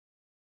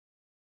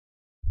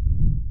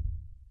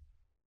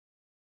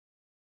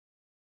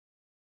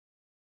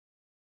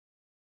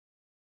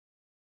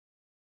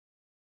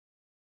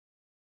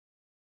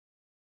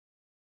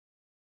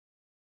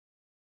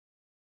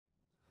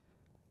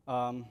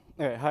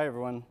Okay, hi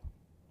everyone.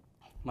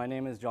 My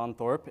name is John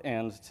Thorpe,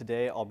 and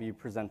today I'll be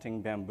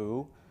presenting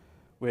Bamboo,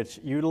 which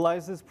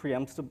utilizes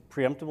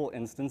preemptible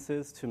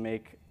instances to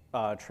make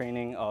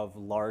training of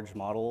large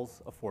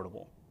models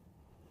affordable.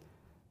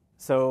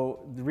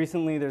 So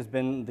recently there's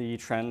been the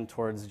trend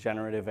towards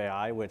generative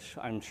AI, which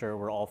I'm sure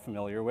we're all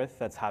familiar with,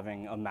 that's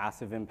having a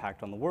massive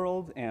impact on the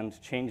world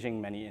and changing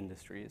many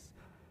industries.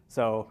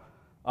 So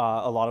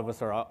a lot of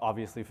us are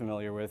obviously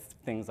familiar with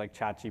things like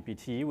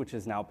ChatGPT, which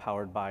is now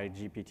powered by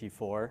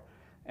GPT-4.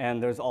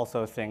 And there's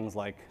also things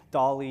like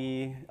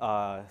DALL-E,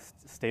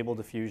 Stable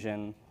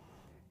Diffusion.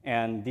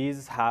 And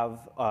these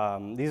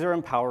are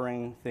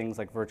empowering things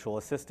like virtual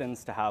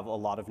assistants to have a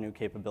lot of new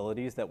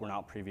capabilities that were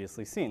not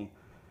previously seen.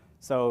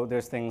 So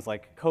there's things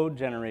like code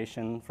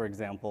generation, for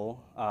example,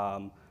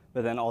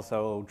 but then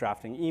also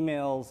drafting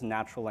emails,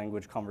 natural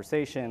language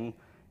conversation,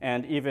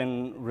 and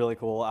even really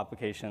cool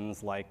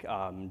applications like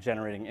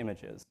generating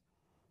images.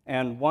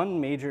 And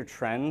one major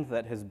trend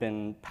that has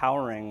been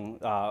powering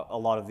a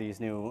lot of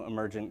these new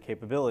emergent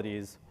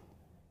capabilities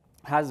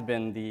has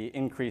been the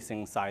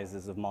increasing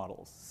sizes of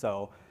models.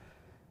 So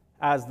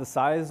as the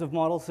size of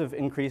models have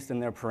increased in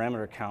their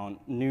parameter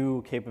count,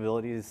 new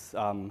capabilities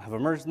have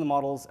emerged in the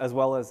models, as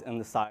well as in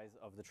the size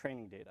of the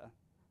training data.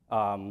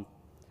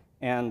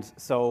 And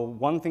so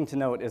one thing to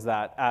note is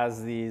that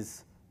as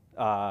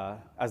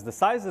the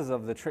sizes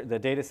of the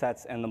data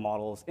sets and the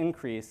models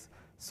increase,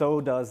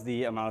 so does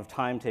the amount of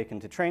time taken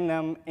to train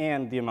them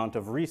and the amount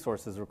of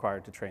resources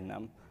required to train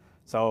them.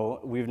 So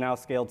we've now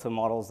scaled to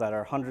models that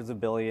are hundreds of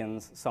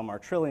billions, some are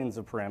trillions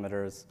of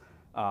parameters,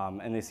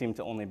 and they seem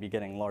to only be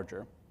getting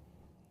larger.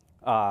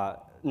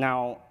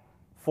 Now,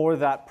 for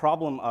that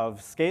problem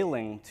of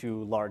scaling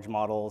to large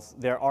models,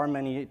 there are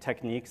many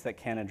techniques that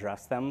can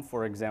address them.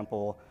 For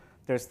example,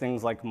 there's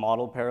things like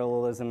model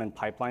parallelism and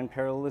pipeline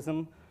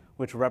parallelism,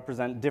 which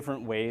represent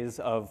different ways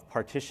of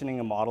partitioning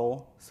a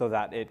model so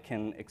that it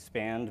can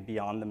expand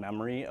beyond the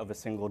memory of a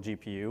single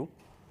GPU.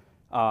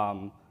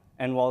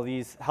 And while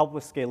these help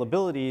with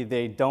scalability,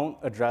 they don't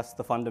address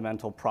the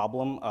fundamental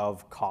problem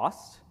of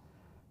cost.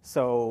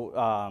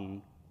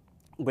 So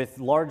with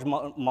large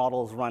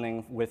models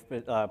running with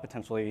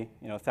potentially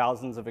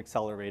thousands of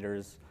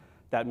accelerators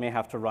that may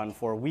have to run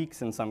for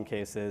weeks in some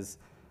cases,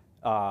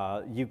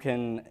 you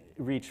can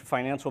reach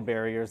financial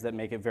barriers that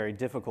make it very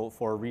difficult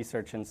for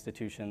research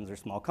institutions or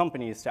small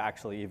companies to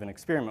actually even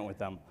experiment with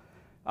them.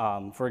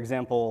 For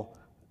example,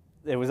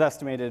 it was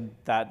estimated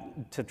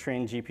that to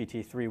train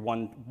GPT-3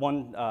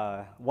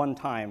 one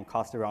time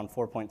cost around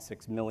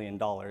 $4.6 million,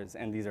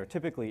 and these are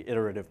typically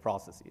iterative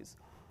processes.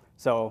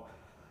 So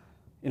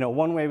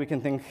one way we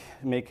can think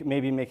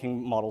maybe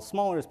making models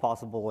smaller is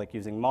possible, like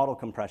using model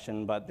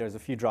compression, but there's a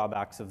few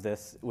drawbacks of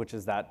this, which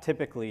is that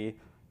typically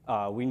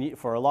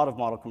for a lot of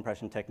model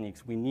compression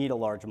techniques, we need a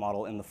large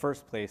model in the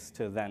first place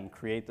to then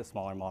create the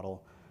smaller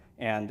model.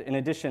 And in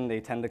addition,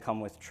 they tend to come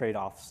with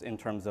trade-offs in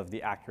terms of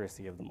the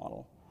accuracy of the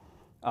model.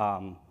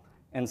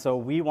 And so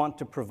we want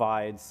to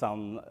provide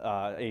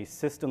a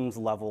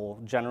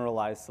systems-level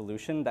generalized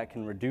solution that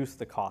can reduce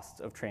the cost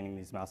of training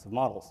these massive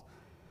models.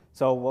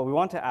 So what we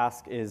want to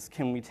ask is,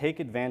 can we take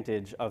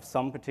advantage of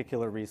some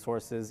particular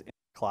resources in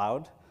the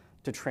cloud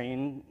to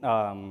train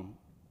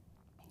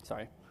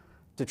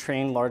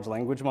large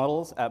language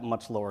models at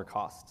much lower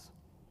costs?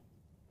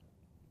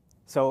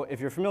 So if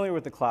you're familiar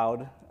with the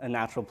cloud, a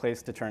natural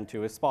place to turn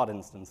to is spot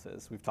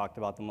instances. We've talked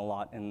about them a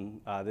lot in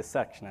this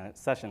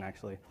session,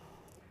 actually.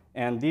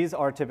 And these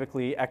are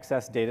typically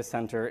excess data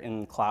center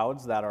in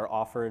clouds that are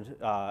offered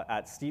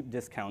at steep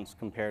discounts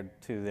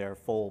compared to their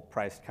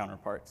full-priced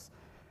counterparts.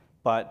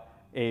 But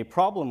a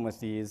problem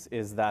with these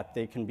is that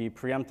they can be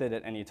preempted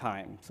at any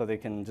time, so they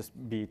can just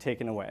be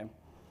taken away.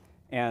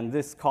 And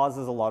this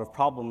causes a lot of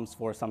problems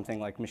for something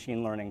like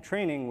machine learning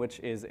training, which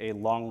is a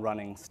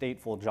long-running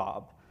stateful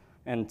job.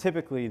 And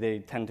typically, they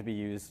tend to be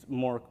used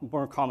more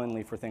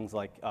commonly for things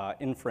like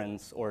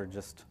inference or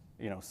just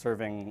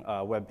serving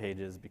web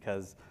pages,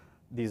 because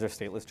these are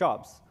stateless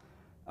jobs.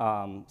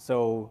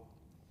 So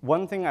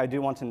one thing I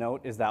do want to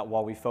note is that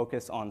while we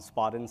focus on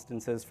spot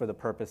instances for the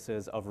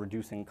purposes of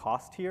reducing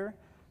cost here,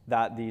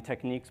 that the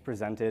techniques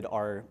presented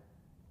are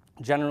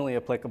generally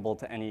applicable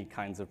to any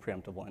kinds of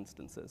preemptible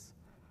instances.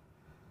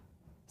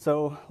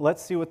 So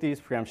let's see what these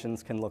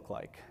preemptions can look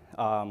like.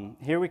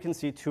 Here we can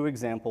see two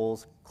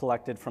examples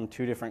collected from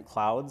two different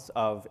clouds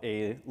of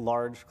a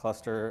large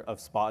cluster of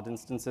spot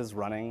instances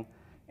running,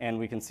 and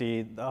we can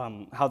see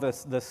how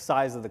the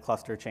size of the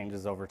cluster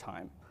changes over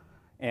time.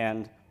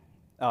 And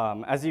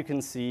as you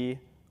can see,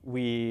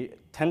 we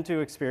tend to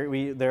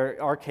experience, there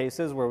are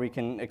cases where we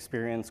can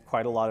experience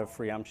quite a lot of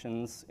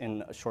preemptions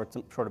in short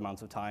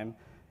amounts of time.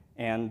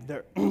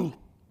 And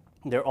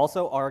there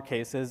also are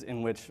cases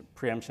in which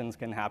preemptions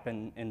can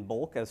happen in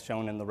bulk, as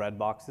shown in the red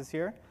boxes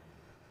here.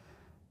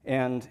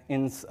 And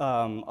in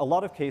a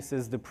lot of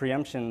cases, the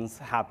preemptions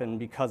happen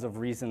because of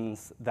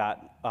reasons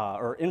that,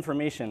 or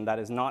information that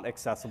is not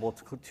accessible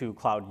to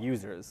cloud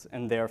users,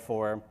 and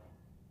therefore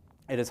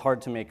it is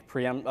hard to make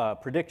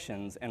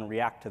predictions and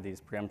react to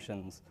these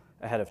preemptions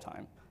ahead of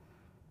time.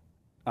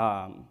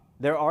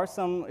 There are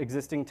some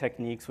existing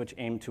techniques which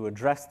aim to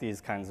address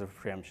these kinds of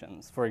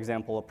preemptions. For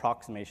example,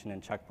 approximation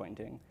and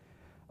checkpointing.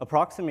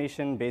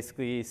 Approximation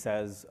basically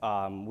says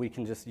we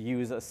can just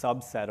use a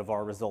subset of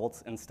our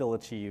results and still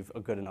achieve a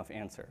good enough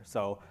answer.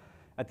 So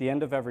at the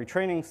end of every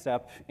training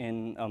step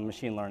in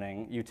machine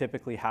learning, you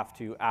typically have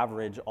to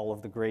average all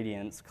of the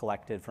gradients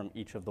collected from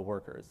each of the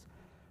workers.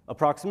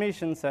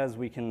 Approximation says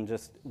we can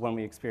just, when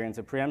we experience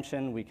a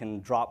preemption, we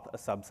can drop a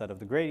subset of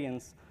the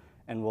gradients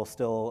and we'll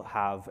still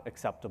have an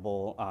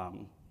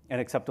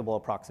acceptable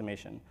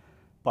approximation.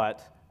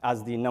 But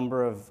as the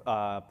number of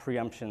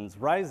preemptions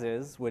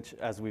rises, which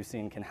as we've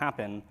seen can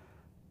happen,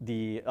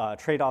 the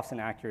trade-offs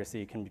in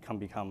accuracy can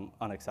become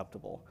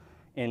unacceptable.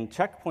 In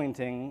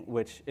checkpointing,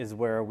 which is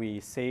where we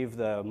save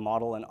the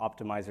model and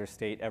optimizer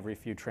state every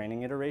few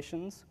training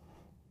iterations,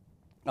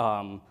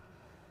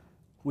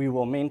 we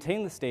will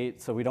maintain the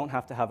state so we don't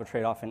have to have a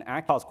trade-off in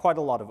accuracy. It causes quite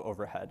a lot of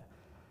overhead.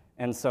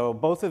 And so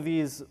both of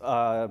these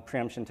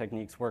preemption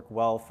techniques work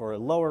well for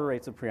lower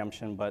rates of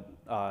preemption, but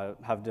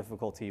have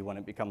difficulty when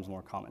it becomes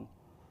more common.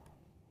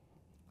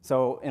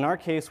 So in our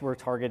case, we're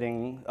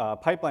targeting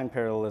pipeline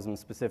parallelism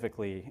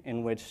specifically,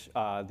 in which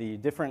the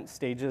different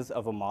stages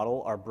of a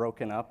model are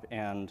broken up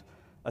and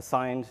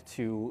assigned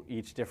to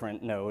each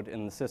different node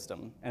in the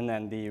system. And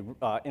then the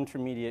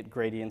intermediate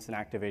gradients and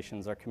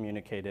activations are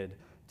communicated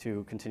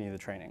to continue the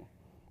training.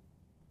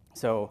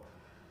 So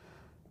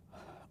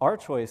our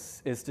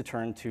choice is to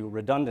turn to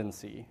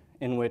redundancy,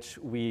 in which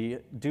we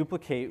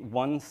duplicate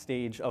one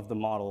stage of the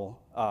model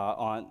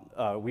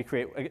we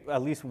create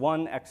at least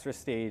one extra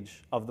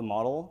stage of the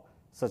model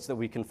such that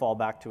we can fall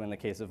back to in the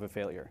case of a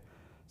failure.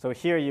 So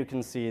here you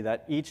can see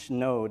that each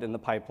node in the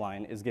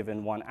pipeline is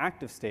given one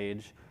active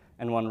stage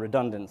and one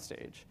redundant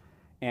stage.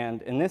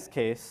 And in this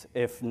case,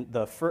 if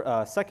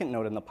the second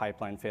node in the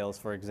pipeline fails,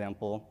 for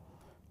example,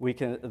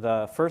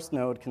 the first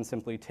node can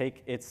simply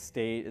take its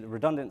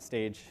redundant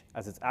stage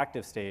as its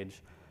active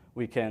stage.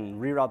 We can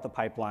reroute the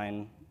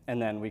pipeline,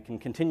 and then we can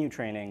continue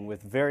training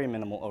with very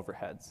minimal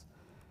overheads.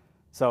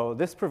 So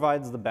this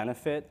provides the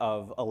benefit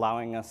of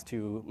allowing us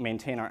to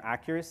maintain our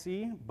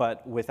accuracy,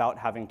 but without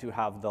having to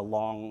have the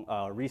long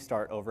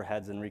restart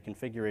overheads and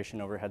reconfiguration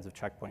overheads of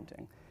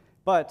checkpointing.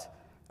 But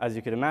as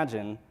you could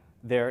imagine,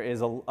 there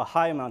is a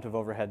high amount of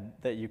overhead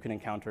that you can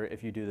encounter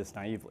if you do this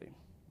naively.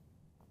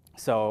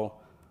 So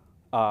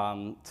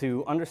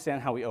to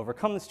understand how we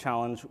overcome this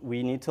challenge,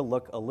 we need to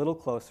look a little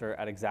closer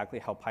at exactly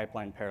how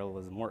pipeline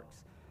parallelism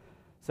works.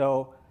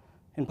 So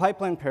in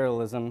pipeline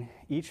parallelism,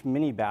 each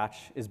mini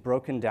batch is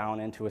broken down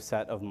into a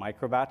set of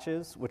micro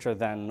batches, which are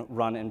then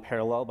run in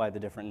parallel by the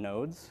different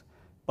nodes.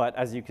 But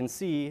as you can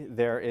see,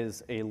 there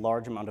is a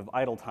large amount of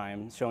idle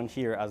time, shown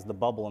here as the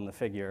bubble in the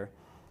figure,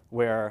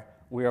 where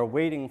we are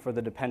waiting for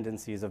the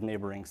dependencies of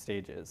neighboring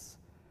stages.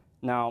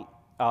 Now,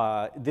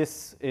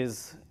 this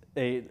is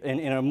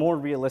in a more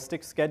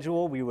realistic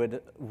schedule, we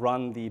would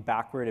run the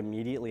backward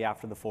immediately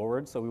after the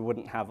forward, so we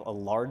wouldn't have a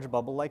large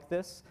bubble like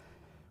this.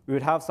 We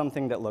would have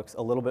something that looks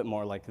a little bit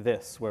more like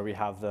this, where we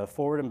have the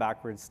forward and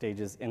backward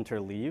stages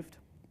interleaved,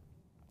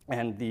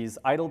 and these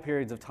idle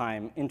periods of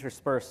time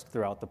interspersed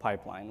throughout the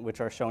pipeline,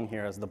 which are shown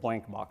here as the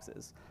blank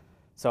boxes.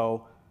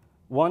 So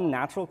one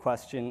natural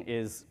question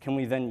is, can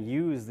we then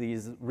use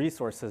these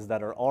resources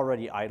that are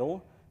already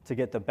idle to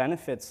get the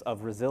benefits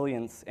of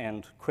resilience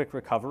and quick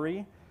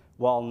recovery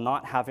while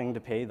not having to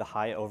pay the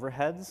high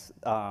overheads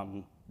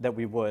that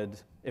we would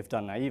if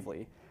done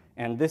naively?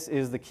 And this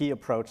is the key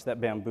approach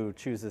that Bamboo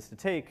chooses to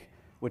take,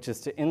 which is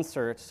to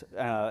insert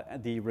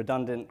the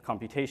redundant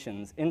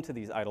computations into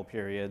these idle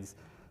periods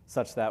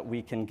such that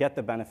we can get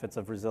the benefits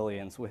of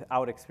resilience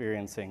without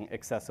experiencing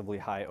excessively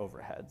high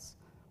overheads.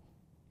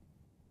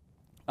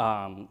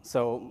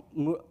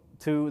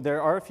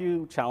 There are a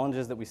few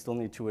challenges that we still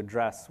need to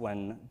address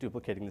when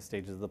duplicating the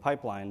stages of the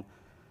pipeline.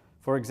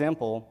 For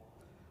example,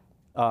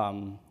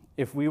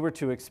 if we were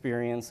to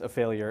experience a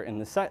failure in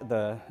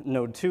the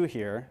node 2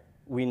 here,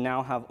 we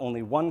now have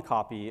only one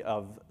copy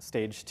of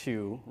stage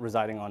 2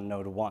 residing on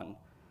node 1.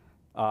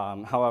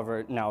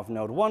 However, now if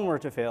node 1 were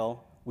to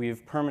fail,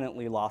 we've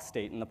permanently lost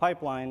state in the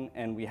pipeline,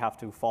 and we have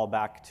to fall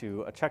back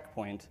to a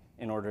checkpoint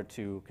in order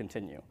to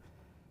continue.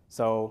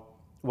 So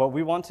what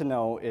we want to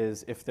know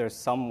is if there's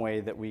some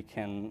way that we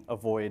can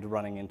avoid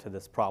running into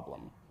this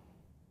problem.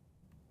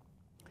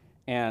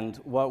 And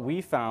what we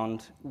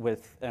found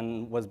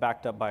and was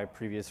backed up by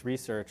previous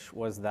research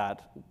was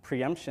that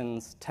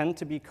preemptions tend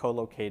to be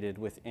co-located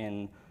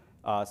within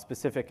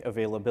specific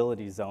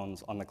availability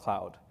zones on the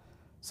cloud.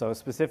 So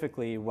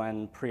specifically,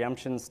 when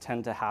preemptions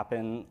tend to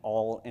happen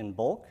all in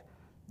bulk,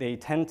 they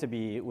tend to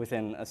be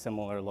within a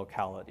similar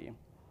locality.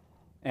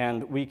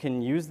 And we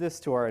can use this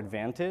to our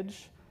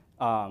advantage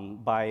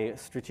by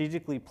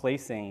strategically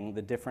placing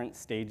the different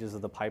stages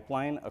of the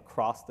pipeline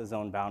across the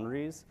zone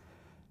boundaries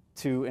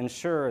to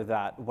ensure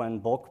that when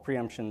bulk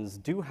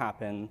preemptions do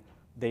happen,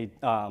 they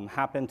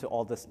happen to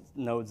all the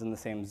nodes in the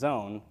same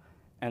zone.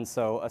 And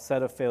so a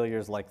set of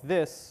failures like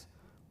this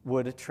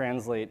would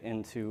translate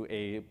into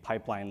a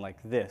pipeline like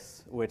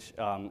this, which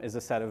is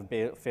a set of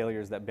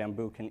failures that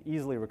Bamboo can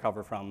easily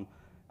recover from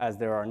as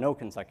there are no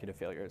consecutive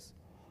failures.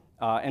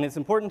 And it's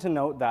important to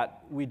note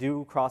that we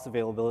do cross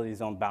availability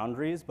zone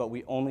boundaries, but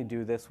we only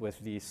do this with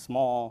the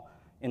small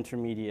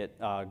intermediate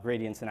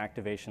gradients and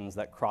activations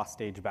that cross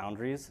stage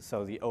boundaries,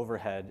 so the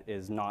overhead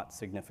is not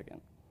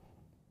significant.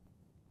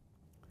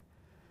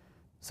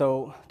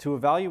 So to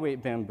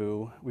evaluate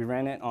Bamboo, we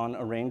ran it on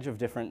a range of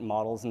different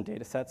models and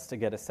data sets to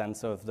get a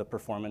sense of the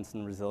performance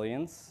and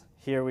resilience.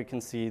 Here we can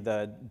see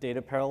the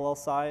data parallel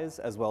size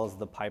as well as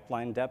the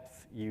pipeline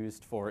depth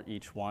used for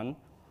each one.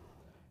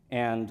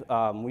 And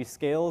we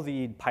scale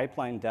the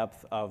pipeline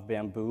depth of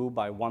Bamboo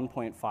by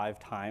 1.5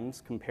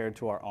 times compared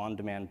to our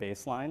on-demand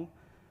baseline.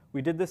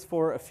 We did this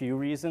for a few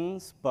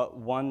reasons, but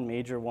one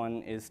major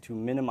one is to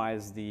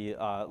minimize the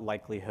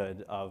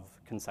likelihood of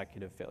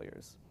consecutive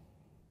failures.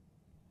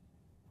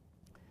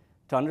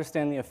 To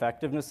understand the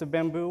effectiveness of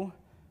Bamboo,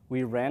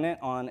 we ran it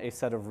on a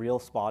set of real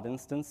spot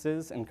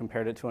instances and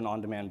compared it to an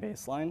on-demand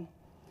baseline.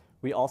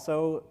 We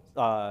also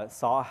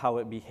saw how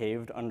it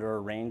behaved under a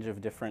range of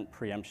different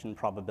preemption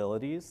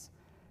probabilities,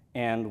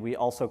 and we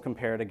also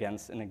compared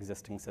against an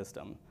existing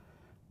system.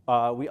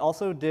 We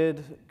also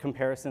did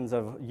comparisons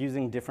of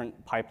using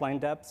different pipeline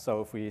depths, so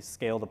if we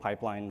scale the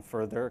pipeline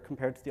further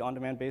compared to the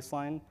on-demand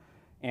baseline,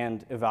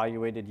 and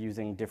evaluated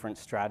using different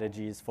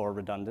strategies for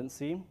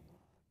redundancy.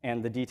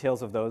 And the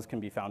details of those can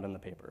be found in the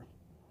paper.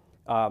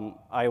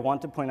 I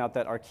want to point out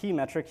that our key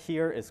metric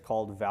here is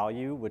called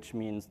value, which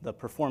means the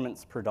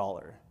performance per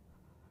dollar.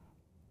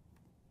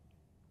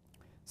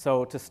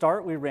 So to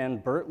start, we ran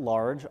BERT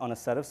large on a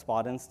set of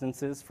spot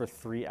instances for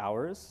 3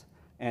 hours.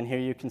 And here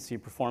you can see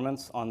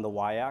performance on the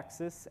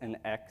y-axis and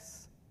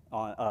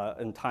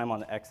time on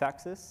the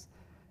x-axis.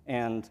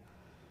 And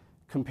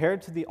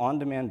compared to the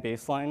on-demand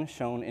baseline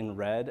shown in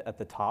red at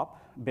the top,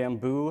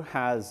 Bamboo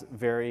has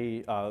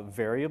very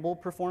variable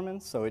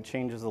performance, so it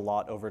changes a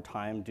lot over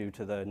time due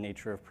to the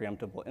nature of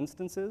preemptible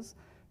instances,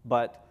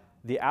 but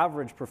the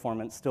average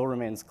performance still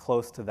remains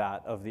close to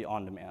that of the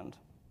on-demand.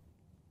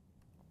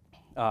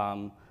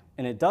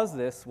 And it does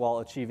this while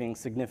achieving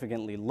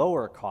significantly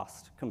lower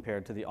cost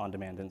compared to the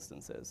on-demand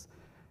instances.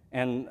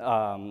 And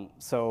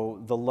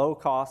so the low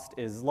cost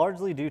is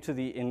largely due to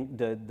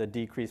the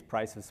decreased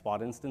price of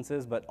spot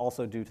instances, but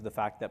also due to the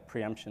fact that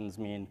preemptions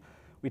mean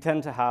we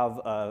tend to have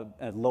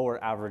a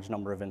lower average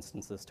number of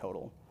instances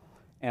total.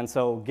 And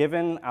so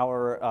given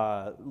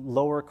our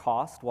lower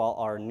cost while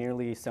our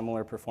nearly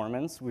similar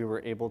performance, we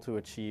were able to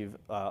achieve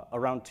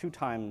around 2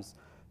 times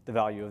the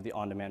value of the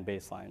on-demand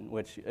baseline,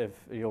 which, if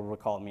you'll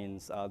recall,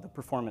 means the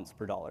performance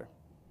per dollar.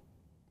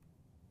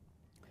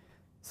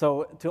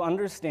 So to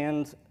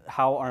understand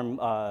how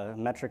our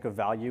metric of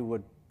value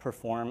would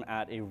perform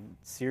at a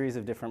series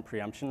of different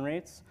preemption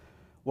rates,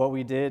 what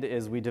we did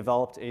is we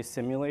developed a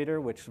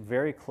simulator which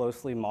very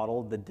closely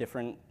modeled the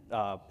different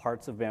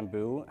parts of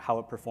Bamboo, how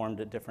it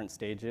performed at different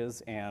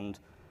stages, and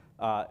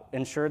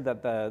ensured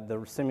that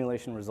the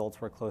simulation results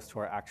were close to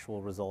our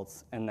actual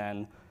results, and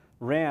then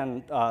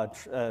ran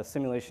a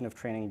simulation of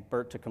training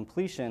BERT to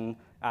completion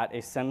at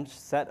a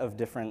set of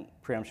different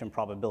preemption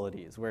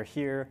probabilities, where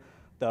here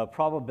the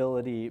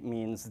probability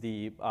means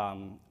the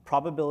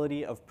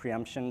probability of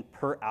preemption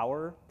per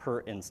hour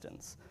per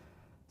instance.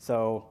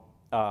 So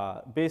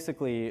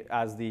basically,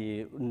 as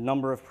the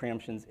number of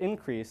preemptions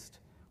increased,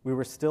 we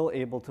were still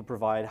able to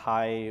provide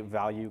high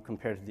value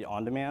compared to the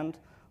on-demand,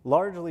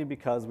 largely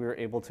because we were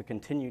able to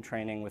continue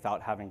training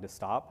without having to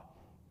stop,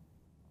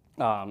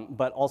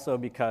 but also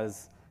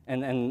because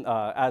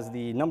as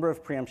the number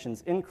of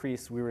preemptions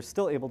increased, we were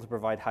still able to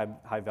provide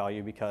high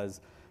value because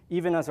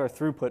even as our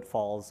throughput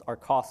falls, our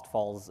cost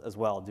falls as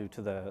well due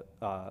to the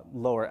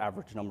lower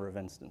average number of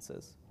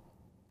instances.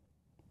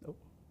 Oh.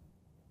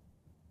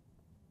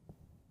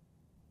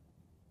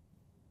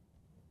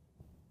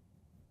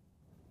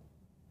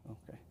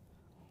 Okay.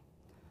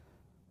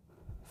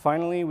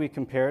 Finally, we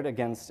compared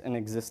against an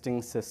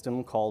existing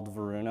system called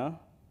Varuna.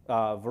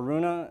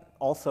 Varuna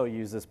also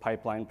uses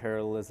pipeline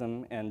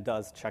parallelism and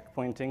does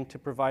checkpointing to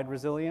provide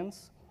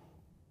resilience.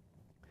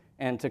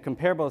 And to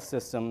compare both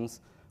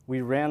systems,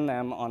 we ran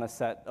them on a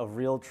set of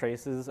real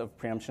traces of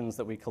preemptions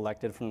that we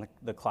collected from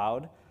the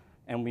cloud,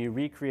 and we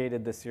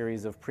recreated the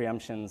series of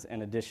preemptions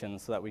and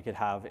additions so that we could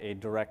have a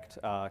direct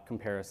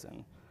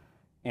comparison.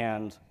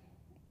 And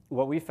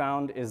what we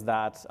found is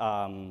that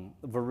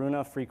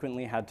Varuna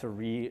frequently had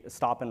to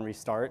stop and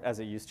restart as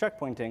it used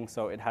checkpointing,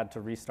 so it had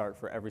to restart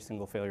for every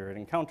single failure it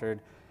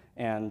encountered.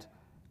 And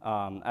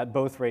at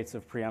both rates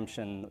of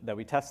preemption that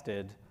we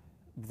tested,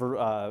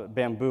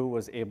 Bamboo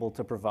was able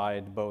to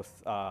provide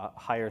both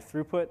higher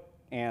throughput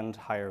and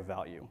higher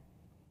value.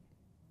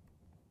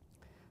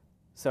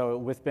 So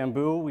with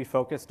Bamboo, we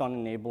focused on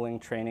enabling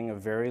training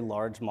of very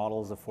large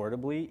models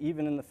affordably,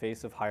 even in the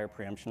face of higher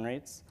preemption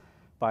rates,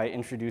 by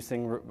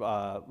introducing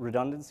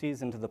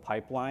redundancies into the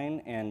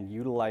pipeline and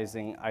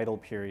utilizing idle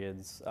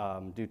periods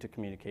due to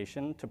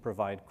communication to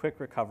provide quick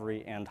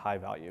recovery and high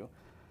value.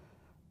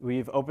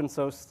 We've open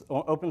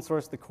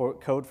sourced the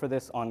code for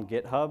this on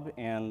GitHub,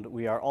 and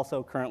we are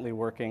also currently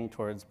working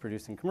towards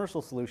producing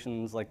commercial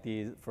solutions like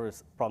these for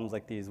problems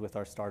like these with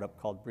our startup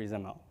called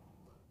BreezeML.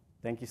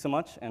 Thank you so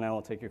much, and I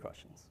will take your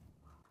questions.